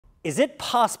Is it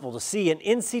possible to see an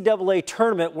NCAA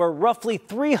tournament where roughly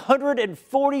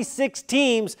 346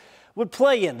 teams would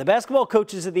play in? The basketball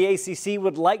coaches of the ACC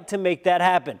would like to make that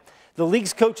happen. The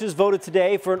league's coaches voted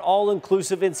today for an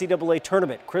all-inclusive NCAA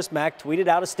tournament. Chris Mack tweeted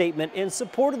out a statement in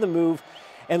support of the move,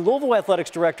 and Louisville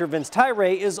Athletics Director Vince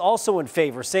Tyra is also in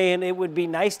favor, saying it would be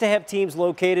nice to have teams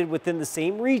located within the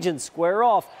same region square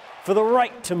off for the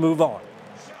right to move on.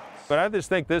 But I just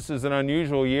think this is an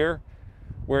unusual year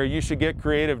where you should get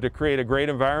creative to create a great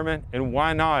environment, and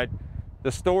why not?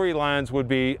 The storylines would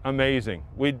be amazing.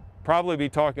 We'd probably be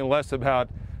talking less about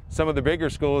some of the bigger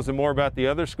schools and more about the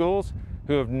other schools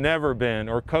who have never been,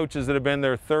 or coaches that have been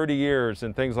there 30 years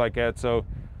and things like that. So,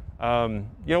 you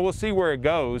know, we'll see where it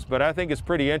goes, but I think it's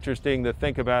pretty interesting to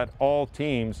think about all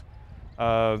teams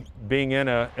being in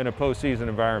a postseason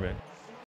environment.